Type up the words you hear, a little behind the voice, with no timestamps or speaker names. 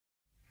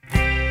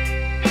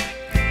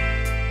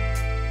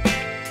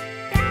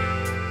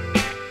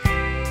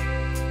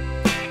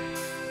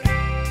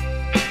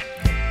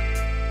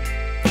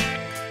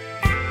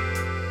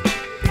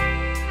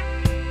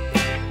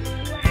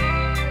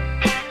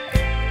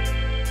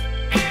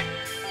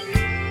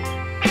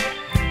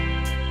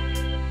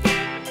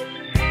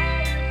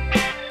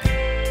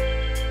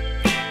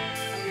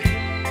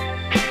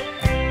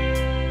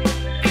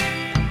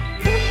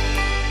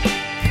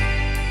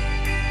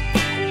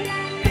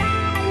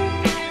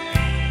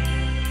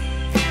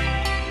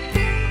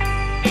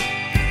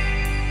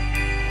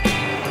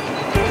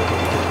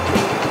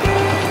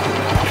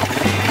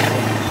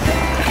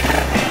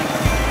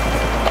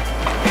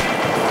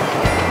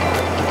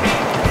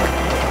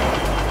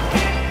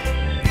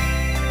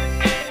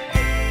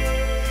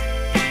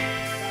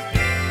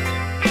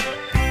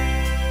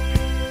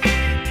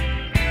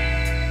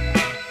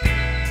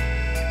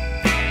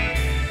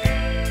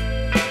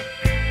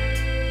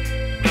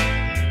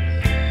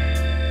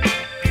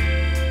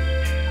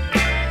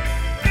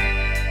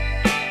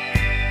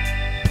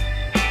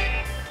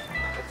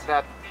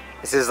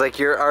This is like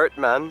your art,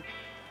 man.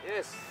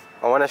 Yes.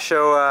 I want to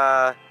show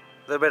a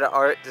little bit of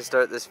art to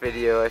start this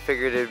video. I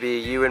figured it'd be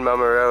you and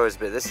Mama Rose,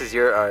 but this is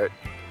your art.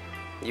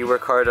 You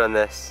work hard on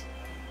this.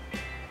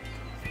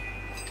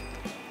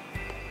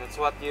 That's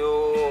what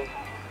you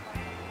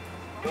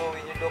do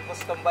when you do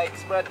custom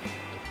bikes, Brad.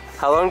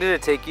 How long did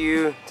it take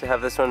you to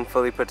have this one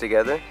fully put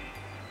together?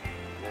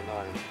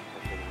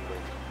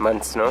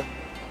 Months, no?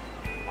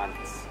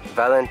 Months.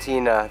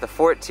 Valentina. The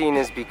 14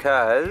 is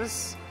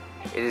because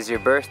it is your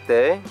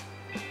birthday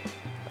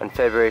on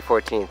February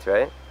 14th,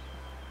 right?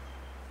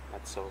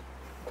 Not so.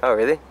 Oh,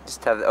 really?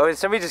 Just have. Oh,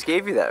 somebody just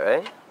gave you that,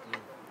 right?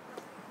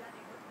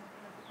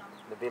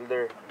 The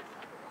builder.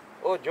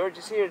 Oh, George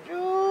is here.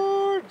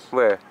 George!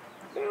 Where?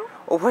 There.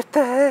 Oh, what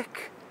the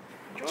heck?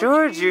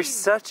 George, you're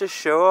such a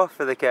show-off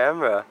for the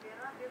camera.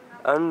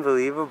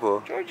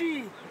 Unbelievable.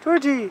 Georgie!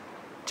 Georgie!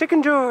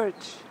 Chicken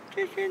George!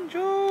 Chicken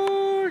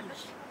George!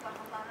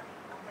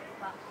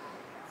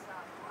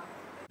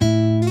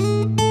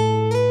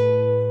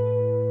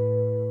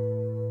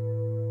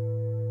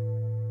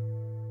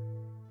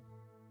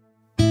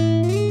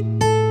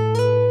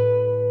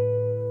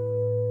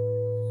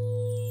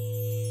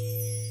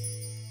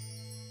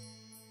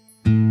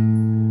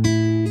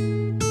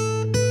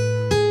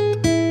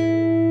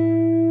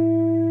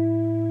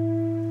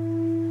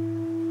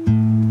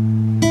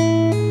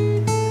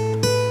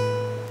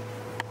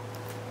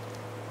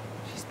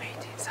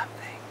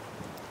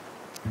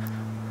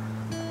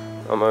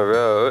 Mama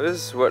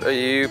Rose, what are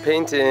you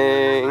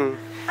painting?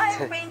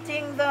 I'm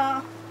painting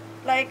the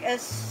like a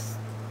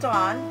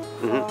stand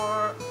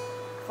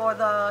for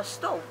the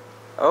stove.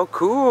 Oh,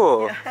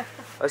 cool! Yeah.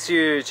 Oh, so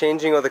you're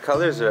changing all the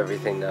colors of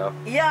everything now.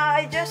 Yeah,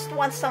 I just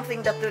want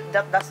something that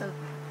doesn't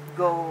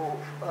go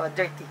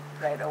dirty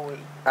right away.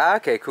 Ah,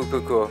 okay, cool,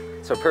 cool, cool.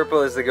 So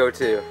purple is the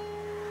go-to.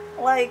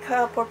 Like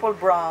purple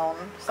brown,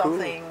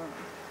 something. Cool.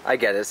 I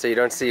get it. So you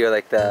don't see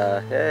like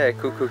the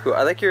cool, cool, cool.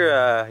 I like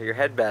your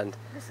headband.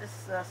 This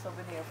is a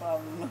souvenir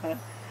from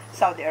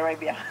Saudi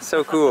Arabia.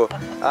 So cool.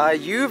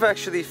 You've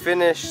actually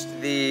finished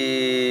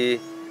the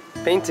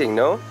painting,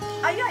 no?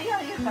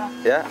 Yeah.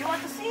 Yeah? You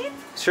want to see it?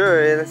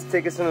 Sure, yeah, let's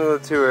take us on a little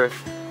tour.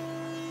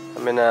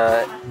 I'm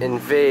gonna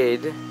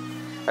invade.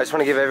 I just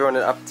want to give everyone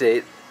an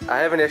update. I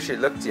haven't actually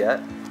looked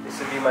yet. This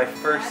will be my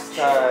first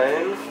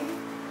time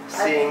seeing...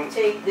 I can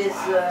take this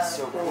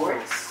so cool.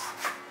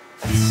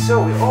 That's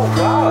so... Oh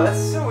wow,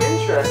 that's so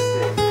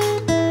interesting.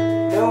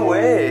 No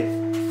way.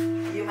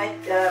 You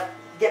might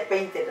get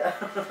painted.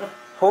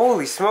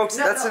 Holy smokes,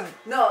 No, that's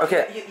no,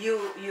 okay.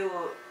 You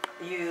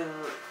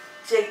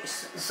take,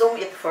 zoom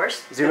it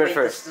first. Zoom it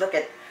first. Look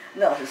at,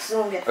 no,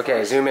 zoom it okay,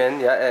 first. zoom in,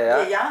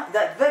 yeah. Yeah,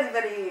 that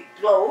very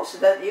close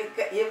that you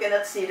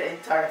cannot see the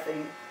entire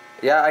thing.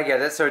 Yeah, I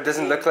get it, so it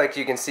doesn't look like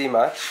you can see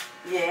much.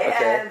 Yeah,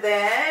 okay. And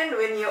then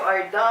when you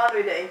are done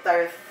with the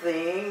entire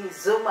thing,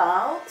 zoom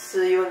out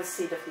so you will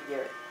see the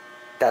figure.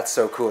 That's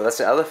so cool, that's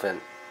an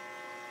elephant.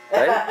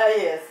 Right?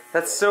 Yes.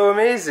 That's so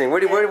amazing.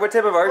 What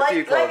type of art do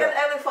you call like that? Like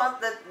an elephant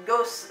that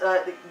goes,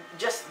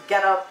 just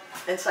get out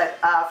inside,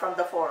 from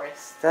the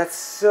forest. That's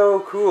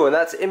so cool, and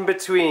that's in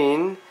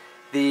between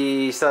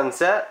the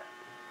sunset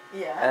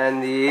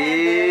and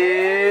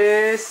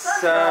the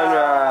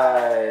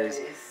sunrise.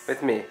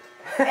 With me.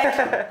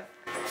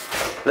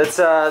 Let's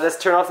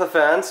turn off the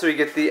fan so we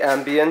get the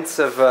ambience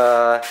of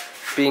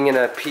being in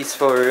a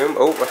peaceful room.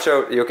 Oh, watch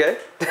out! Are you okay?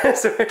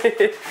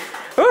 Sorry.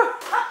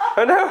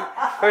 Oh no!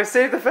 I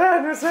saved the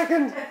fan for a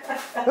second.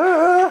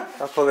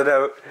 I'll pull it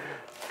out.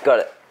 Got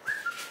it.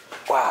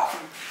 Wow.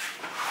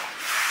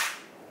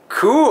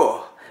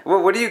 Cool.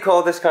 What do you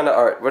call this kind of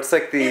art? What's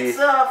like the? It's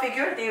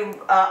figurative,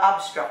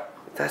 abstract.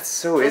 That's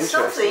so It's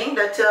interesting. something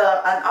that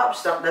an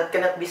abstract that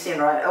cannot be seen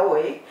right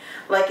away.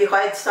 Like you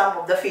hide some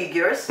of the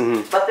figures,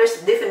 but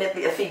there's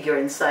definitely a figure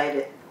inside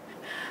it.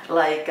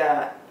 Like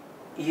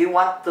you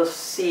want to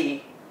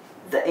see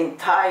the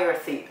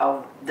entirety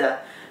of the,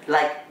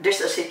 like there's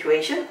a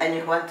situation and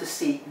you want to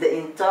see the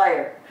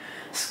entire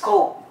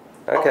scope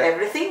of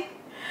everything.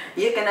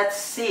 You cannot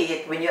see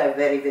it when you are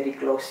very, very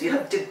close. You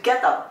have to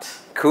get out.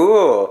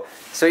 Cool.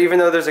 So even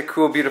though there's a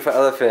cool, beautiful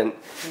elephant,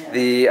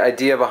 the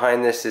idea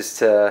behind this is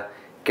to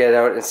get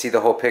out and see the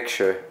whole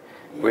picture.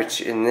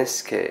 Which in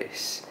this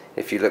case,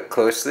 if you look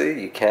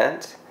closely, you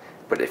can't.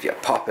 But if you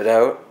pop it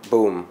out,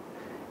 boom.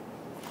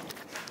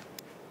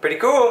 Pretty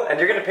cool. And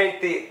you're gonna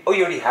paint the. Oh,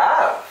 you already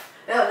have.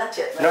 No, not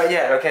yet. Not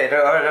yet. Okay.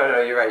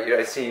 No. You're right.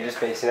 I see. You're just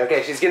painting.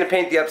 Okay. She's gonna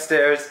paint the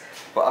upstairs.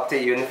 We'll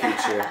update you in the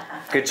future.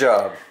 Good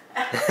job.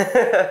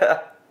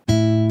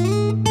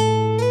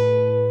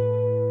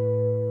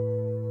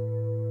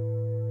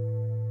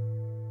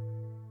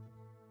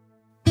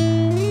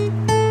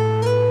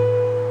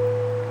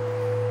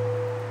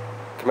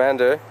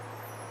 Commander?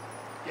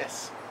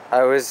 Yes.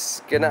 I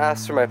was gonna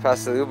ask for my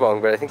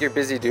pasalubong, but I think you're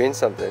busy doing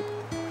something.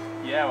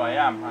 Yeah, I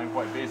am. I'm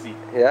quite busy.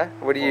 Yeah?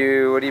 What are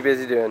you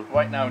busy doing?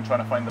 Right now I'm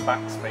trying to find the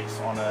backspace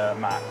on a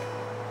Mac.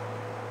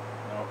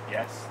 No,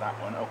 yes, that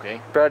one.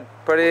 Okay. Brad,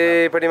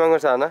 pwede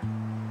mangutana?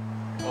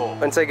 Oh.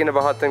 Unsay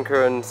ginabuhatan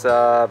karon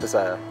sa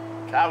Bisaya?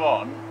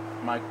 Karon,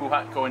 may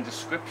kuha ko in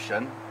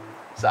description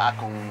sa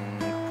akong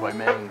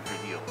primary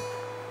video.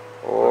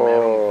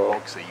 Oh.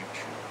 Vlog sa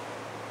YouTube.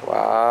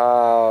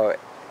 Wow.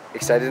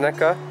 Excited na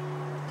ka?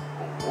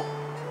 Oo.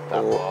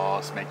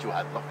 Tapos medyo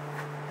hadlock.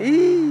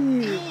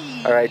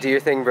 Alright, do your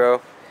thing, bro.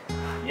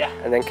 Yeah.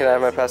 And then can I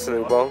have my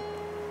pasalubong?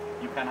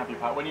 You can have your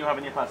when you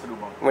having your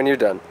pasalubong? When you're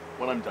done.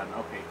 When I'm done.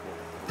 Okay, cool.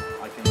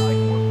 I can work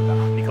with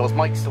that because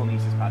Mike still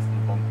needs his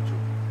pasalubong too.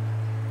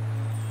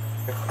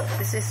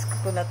 This is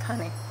coconut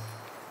honey.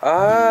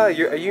 Ah,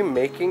 are you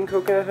making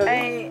coconut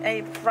honey?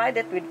 I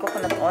fried it with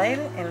coconut oil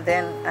and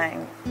then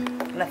I'm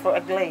for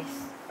a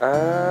glaze.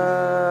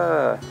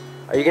 Ah,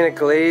 are you gonna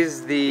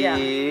glaze the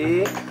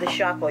The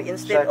shakoy.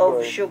 Instead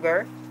of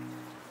sugar,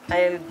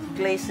 I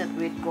glaze it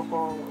with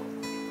cocoa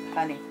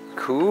honey.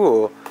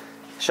 Cool.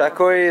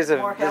 Shakoy is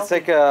it's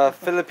like a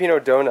Filipino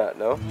donut,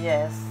 no?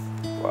 Yes.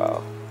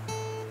 Wow.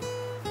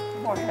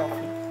 More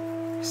healthy.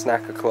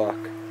 Snack o'clock.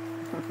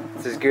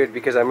 This is good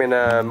because I'm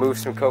gonna move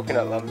some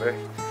coconut lumber.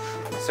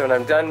 So when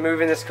I'm done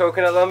moving this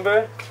coconut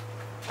lumber,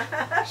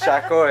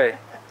 shakoy.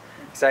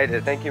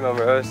 Excited. Thank you, Mama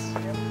Rose.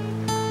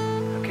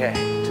 Okay,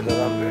 to the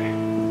lumber.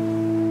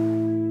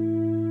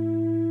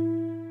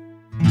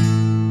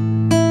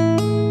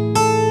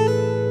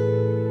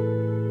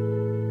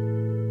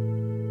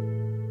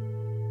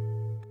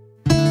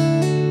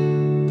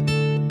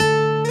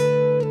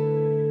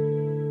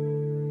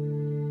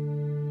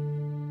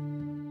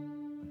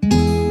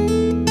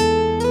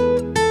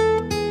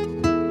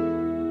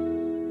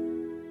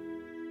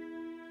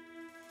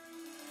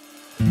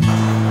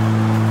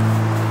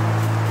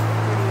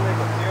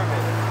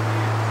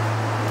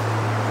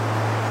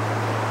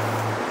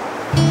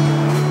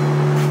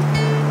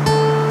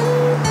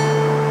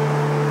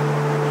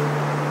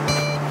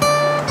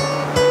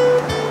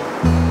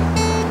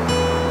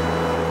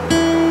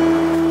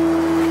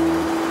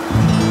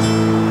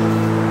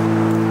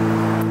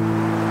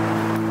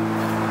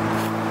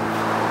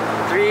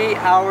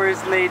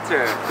 Hours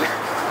later.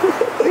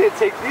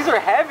 These are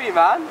heavy,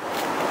 man.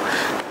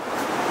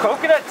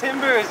 Coconut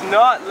timber is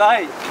not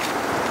light.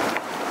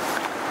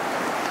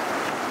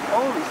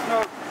 Holy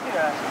smoke,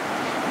 yeah.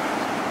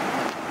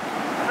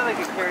 I thought I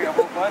could carry a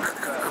whole bunch,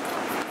 but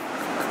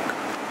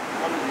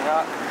probably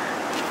not.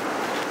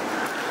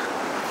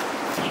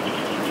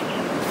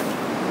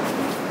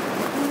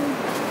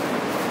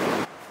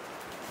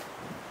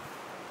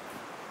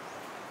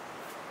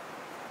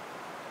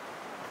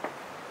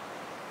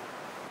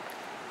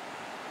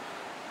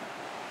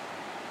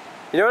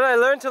 You know what I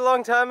learned a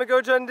long time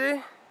ago,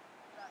 Jundi?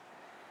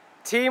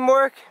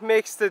 Teamwork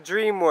makes the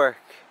dream work.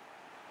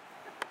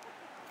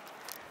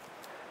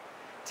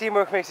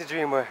 Teamwork makes the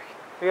dream work.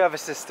 We have a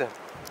system.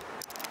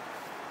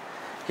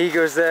 He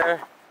goes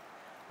there,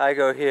 I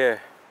go here.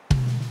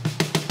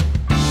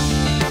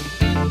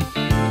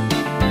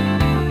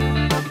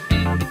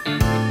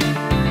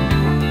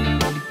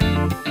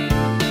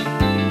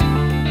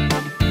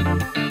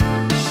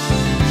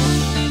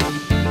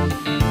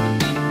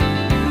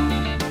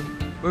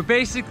 We're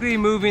basically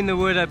moving the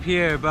wood up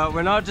here, but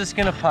we're not just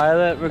gonna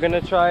pile it. We're gonna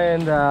try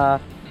and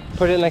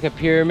put it in like a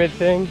pyramid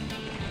thing.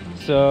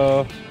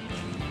 So,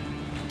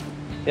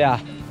 yeah,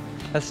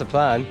 that's the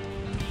plan.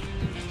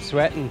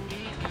 Sweating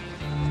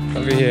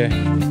over here.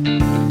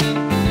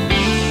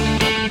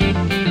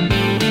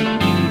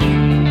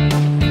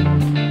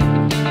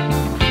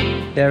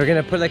 Yeah, we're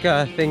gonna put like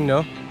a thing,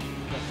 no?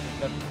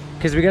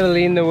 Because we're gonna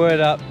lean the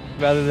wood up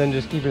rather than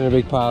just keeping a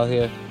big pile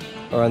here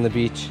or on the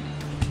beach.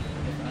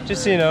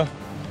 Just so you know.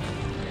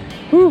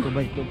 Whew.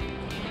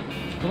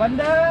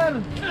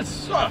 Commander!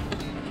 Yes,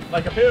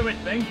 like a pyramid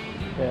thing.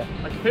 Yeah.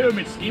 Like a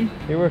pyramid scheme.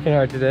 You're working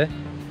hard today.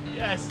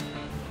 Yes.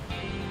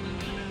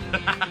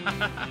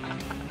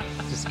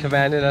 Just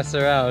commanding us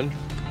around.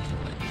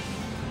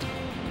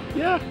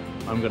 Yeah.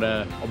 I'm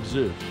gonna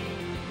observe.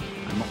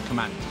 I'm not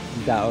command.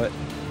 Doubt it.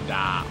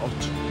 Doubt.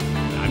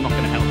 I'm not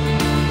gonna help.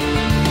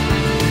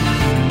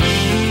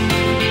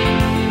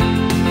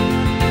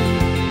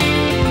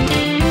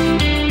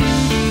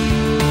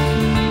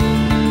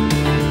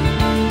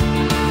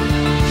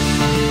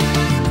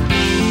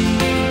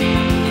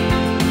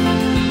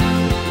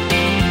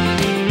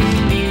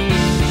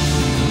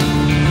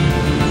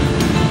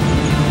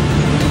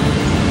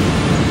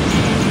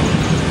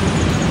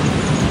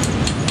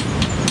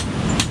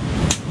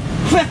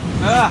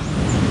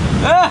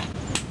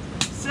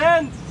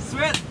 Sand!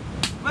 Sweat!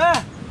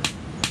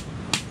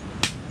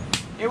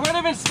 It would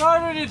have been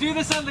smarter to do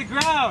this on the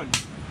ground.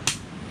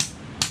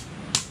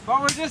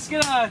 But we're just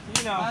gonna,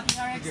 you know. Not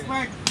our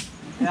expert.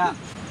 Yeah.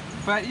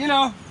 But you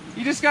know,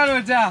 you just gotta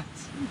adapt.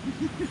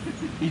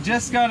 You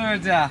just gotta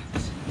adapt.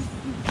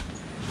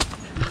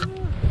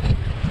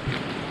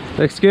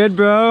 Looks good,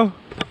 bro.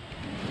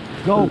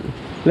 Go.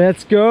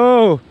 Let's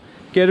go.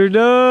 Get her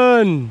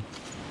done.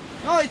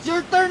 No, it's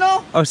your turn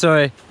now. Oh,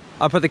 sorry.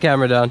 I'll put the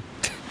camera down.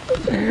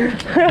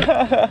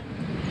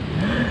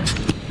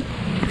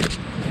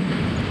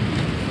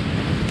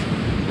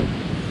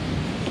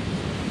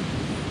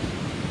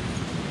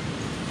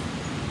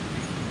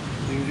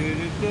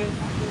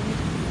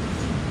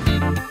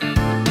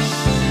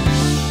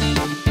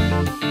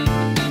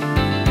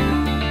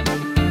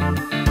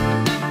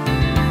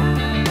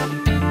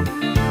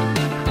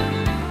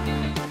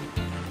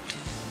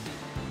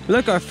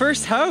 Look, our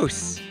first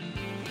house.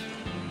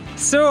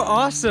 So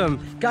awesome.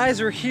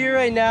 Guys, we're here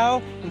right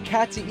now in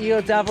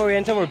Cateel, Davao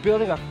Oriental. We're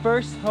building our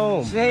first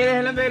home. What?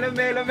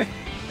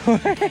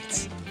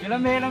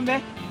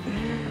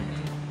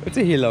 What's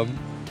a hilom?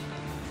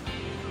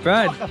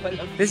 Brad,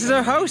 this is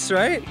our house,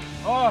 right?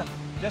 Oh,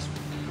 just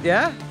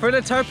Yeah? For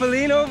the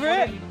tarpaulin over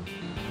it?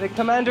 The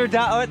Commander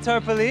Daot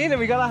tarpaulin, and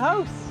we got a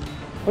house.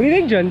 What do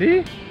you think,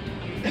 Jundi?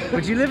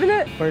 Would you live in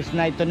it? First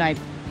night tonight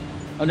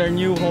on our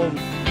new home.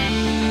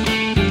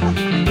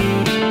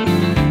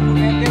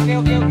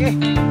 Okay.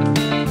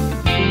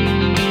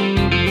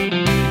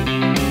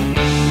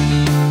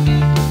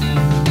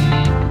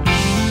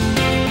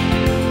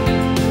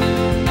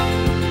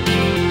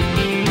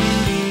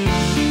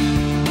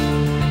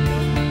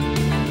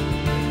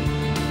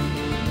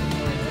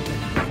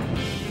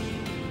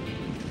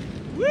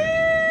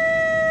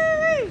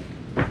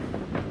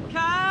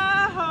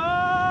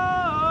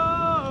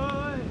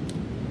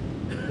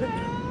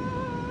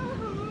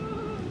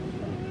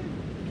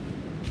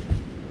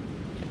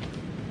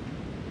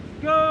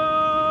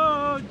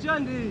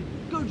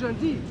 Go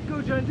Jundi!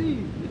 Go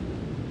Jundi!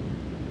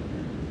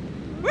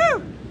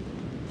 Woo!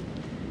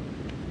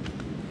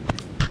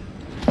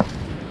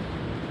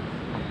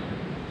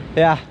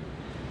 Yeah.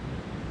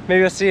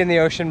 Maybe I'll see you in the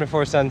ocean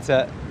before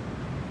sunset.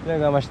 We don't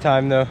got much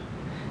time though.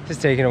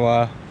 Just taking a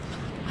while.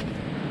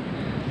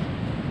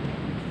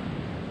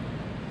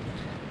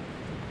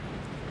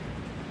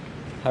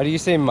 How do you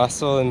say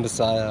muscle in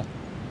Bisaya?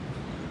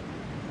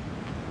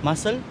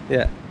 Muscle?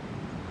 Yeah.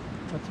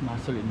 What's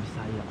muscle in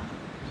Bisaya?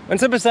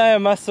 What's a Bisaya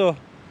muscle?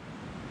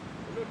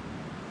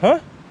 Huh?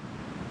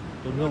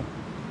 Don't know.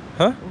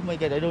 Huh? Oh my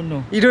god, I don't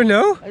know. You don't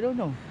know? I don't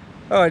know.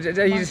 Oh,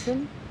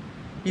 Muscle?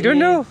 you don't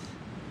know?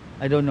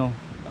 I don't know.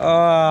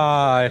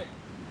 Oh,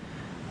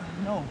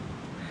 No.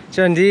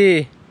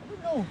 Jundi. I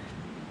don't know.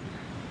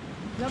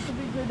 You have to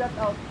figure that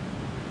out.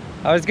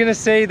 I was gonna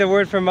say the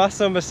word for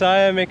muscle in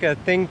Bisaya, make a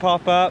thing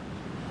pop up.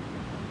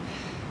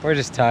 We're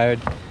just tired.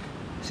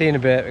 See you in a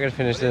bit. We gotta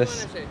finish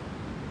this.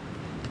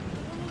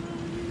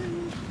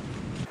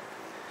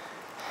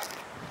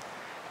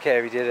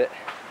 Okay, we did it.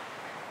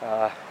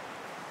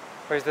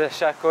 Where's the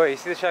shakoi? You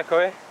see the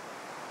shakoi?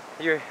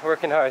 You're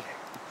working hard.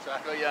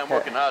 Shako, yeah, I'm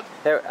working hard.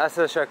 Yeah, that's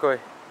the shakoi.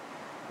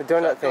 The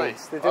donut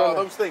things. The donut. Oh,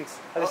 those things.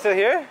 Are they still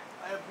here?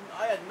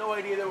 I had no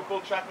idea they were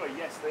called Shako.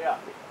 Yes, they are.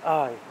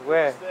 Oh,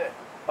 where? Just there.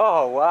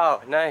 Oh,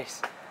 wow,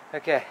 nice.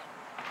 Okay.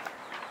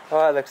 Oh,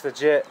 that looks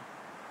legit.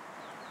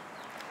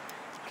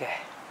 Okay.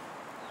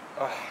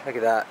 Oh, look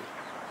at that.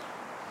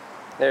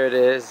 There it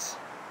is.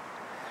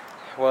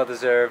 Well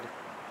deserved.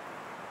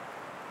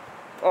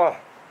 Oh,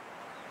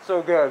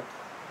 so good.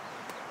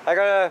 I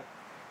gotta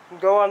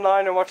go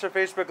online and watch a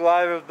Facebook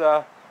Live of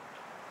the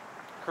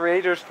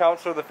Creators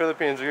Council of the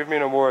Philippines to give me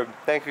an award.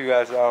 Thank you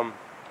guys. I'll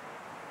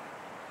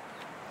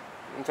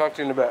talk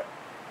to you in a bit.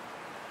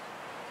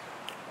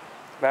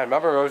 Man,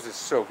 Mama Rose is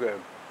so good.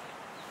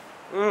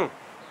 Mmm.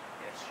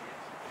 Yes, she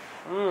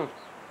is. Mmm.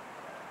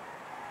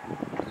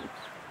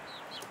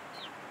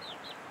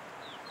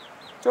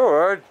 So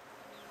good.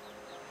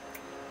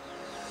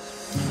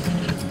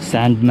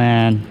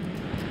 Sandman.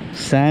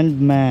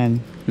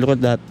 Sandman. Look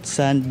at that.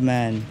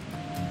 Sandman.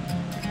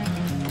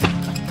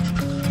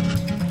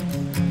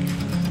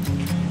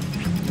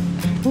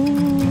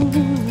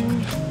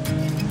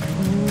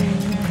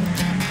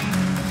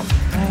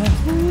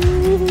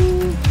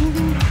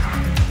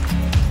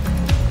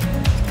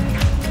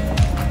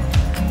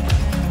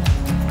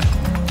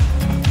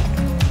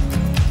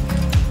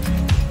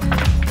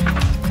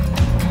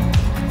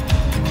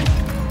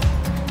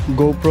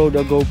 GoPro,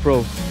 the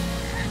GoPro.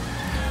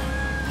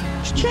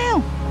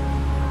 Chill.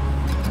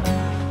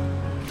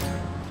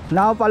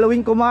 Now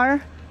following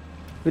Kumar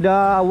with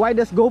the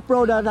widest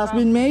GoPro that has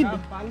been made.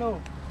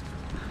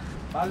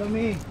 follow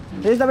me.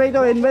 This is the way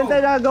to invent the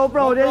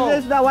GoPro.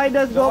 This is the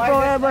widest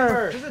GoPro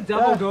ever. This is a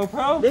double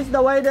GoPro? This is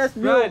the widest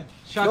view. Good.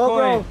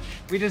 Shakoi.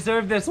 We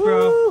deserve this,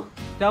 bro. Woo.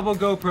 Double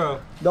GoPro.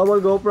 Double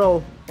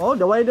GoPro. Oh,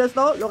 the widest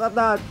though. Look at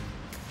that.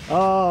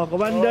 Oh,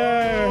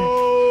 Commander.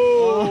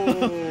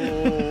 Oh.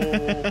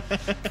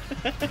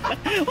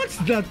 What's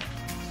that?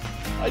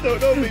 I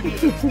don't know, maybe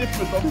it looks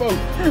different on both.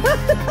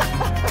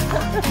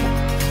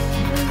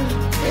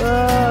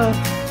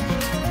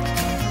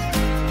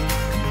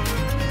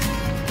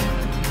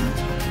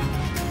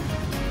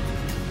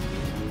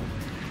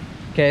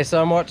 Okay,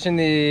 so I'm watching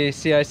the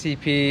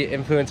CICP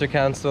Influencer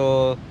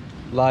Council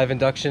live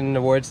induction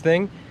awards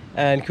thing,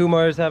 and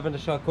Kumar's having a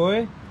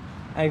shakoi,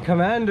 and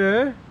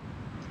Commander,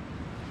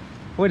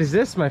 what is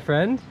this, my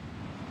friend?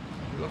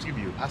 I'll give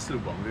you a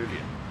pasalubong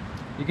earlier.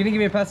 You're gonna give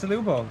me a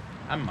pasalubong?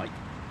 And Mike.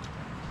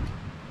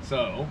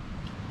 So,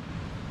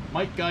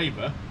 Mike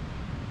Guyver,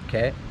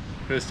 Okay.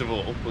 first of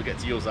all, we'll get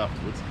to yours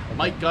afterwards. Okay.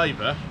 Mike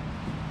Guyver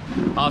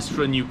asked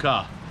for a new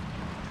car.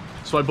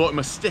 So I bought him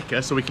a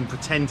sticker so we can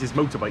pretend his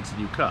motorbike's a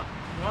new car.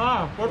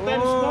 Ah, 4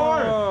 times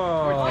more.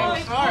 Oh,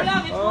 It's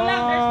kulang,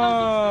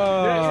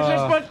 there's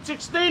no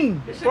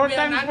 16. Just put 16. 4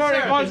 times 4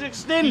 equals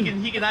 16.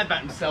 He can add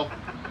that himself.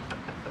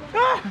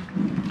 Ah.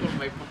 Oh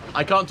my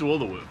I can't do all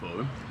the work for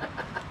him.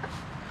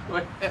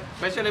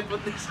 Where shall I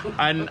put this?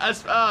 And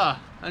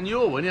and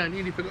your one, yeah, I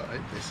nearly forgot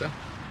this.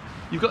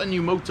 You've got a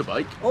new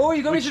motorbike. Oh,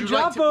 you got me which some you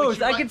like to- which Trappos.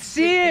 you I like can to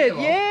see take it. care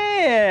of.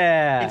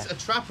 Yeah. It's a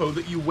Trappo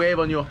that you wear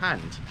on your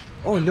hand.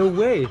 Oh, no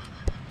way.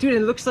 Dude,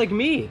 it looks like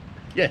me.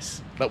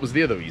 Yes, that was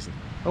the other reason.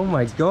 Oh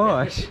my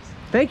gosh.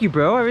 Thank you,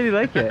 bro. I really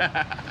like it.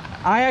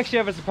 I actually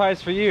have a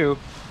surprise for you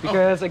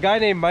because a guy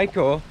named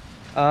Michael,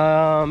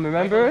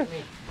 remember?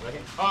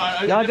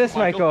 Not this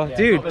Michael.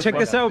 Dude, check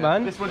this out,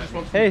 man. This one just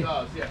wants Hey.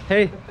 cars, yeah.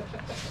 Hey.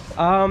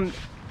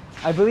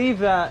 I believe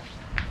that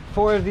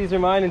 4 of these are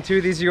mine and 2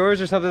 of these are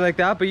yours or something like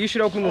that, but you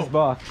should open this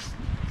box.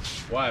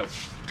 Wow.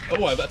 Oh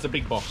wow, that's a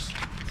big box.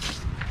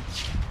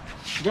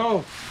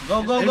 Go.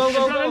 Go, go, go,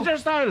 go, go. Influencer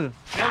style.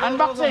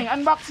 Unboxing,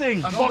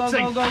 unboxing.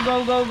 Unboxing. Go,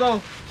 go, go,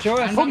 go. Show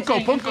us.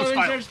 Funko style.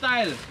 Influencer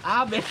style.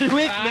 Ah, very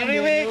weak, very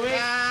weak.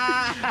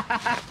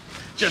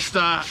 Just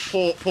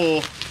poor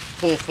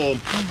form.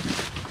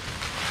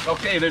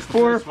 Okay, there's the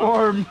Poor first one.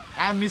 form.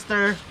 I'm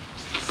Mr.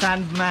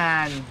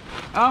 Sandman.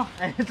 Oh,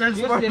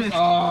 Transform it.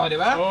 oh, di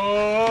ba?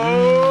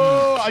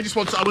 Oh, I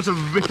want to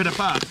rip it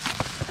apart.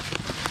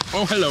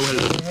 Oh, hello. I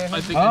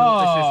think I know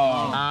what this is.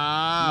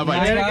 Ah,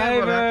 right.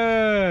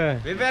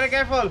 MacGyver. Be very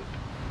careful.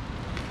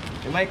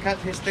 You might cut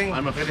his thing.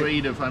 I'm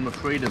afraid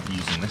of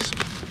using this.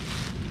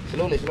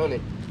 Slowly.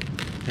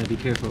 Gotta be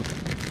careful.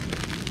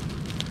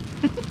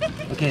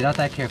 Okay, not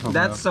that careful,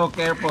 That's so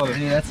careful.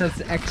 Yeah,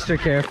 that's extra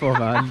careful,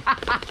 man.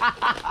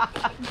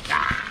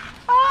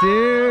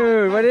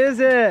 Dude, what is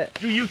it?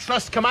 Do you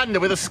trust Commander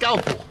with a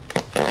scalpel?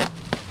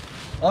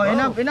 Oh,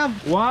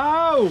 enough.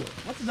 Wow!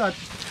 What's that?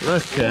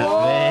 Look at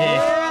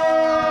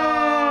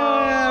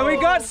Yeah, we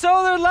got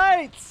solar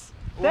lights!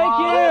 Thank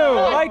you!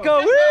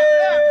 Michael!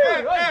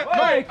 Woo!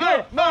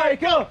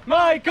 Michael!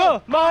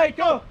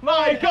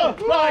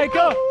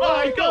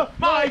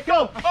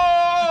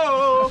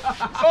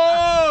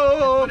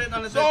 Oh!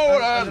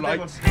 Solar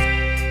lights.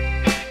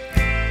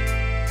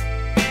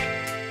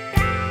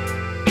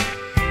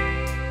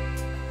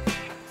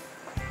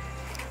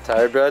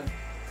 Tired, bud?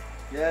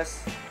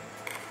 Yes.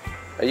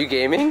 Are you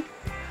gaming?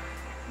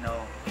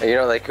 No. Are you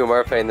not like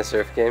Kumar playing the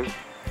surf game?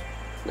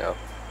 No.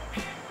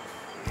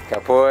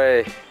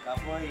 Kapoy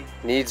Kapoy.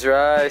 needs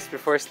rice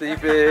before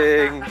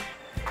sleeping.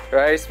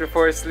 Rice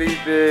before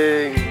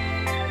sleeping.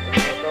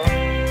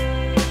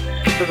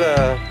 To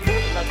the...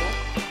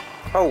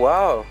 Oh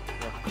wow.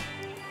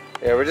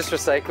 Yeah, we're just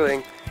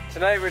recycling.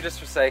 Tonight we're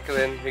just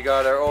recycling. We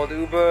got our old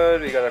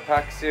ubud, we got our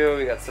paxio,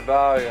 we got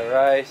sabao, we got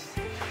rice.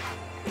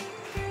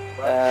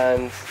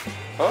 And...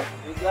 Huh?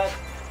 We got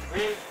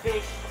real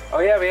fish. Oh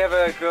yeah, we have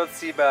a grilled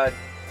sea bag.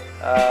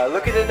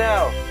 Look at it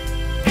now.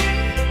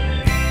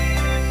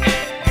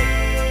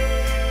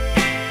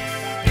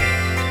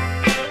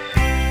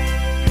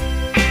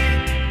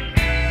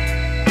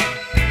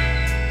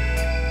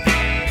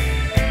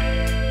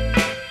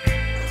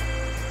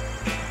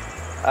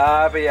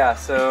 But yeah,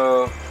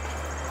 so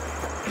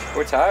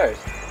we're tired.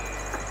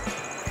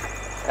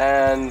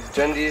 And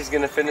Jendy's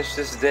gonna finish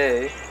this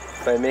day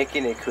by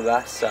making a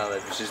goulash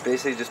salad, which is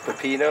basically just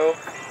pepino,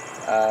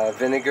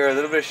 vinegar, a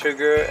little bit of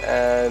sugar,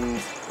 and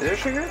is there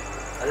sugar?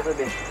 A little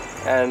bit.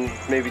 And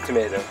maybe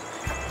tomato.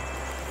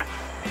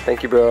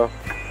 Thank you, bro.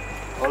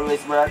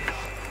 Always, Brad.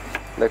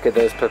 Look at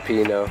those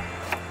pepino.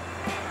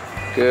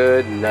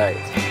 Good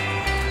night.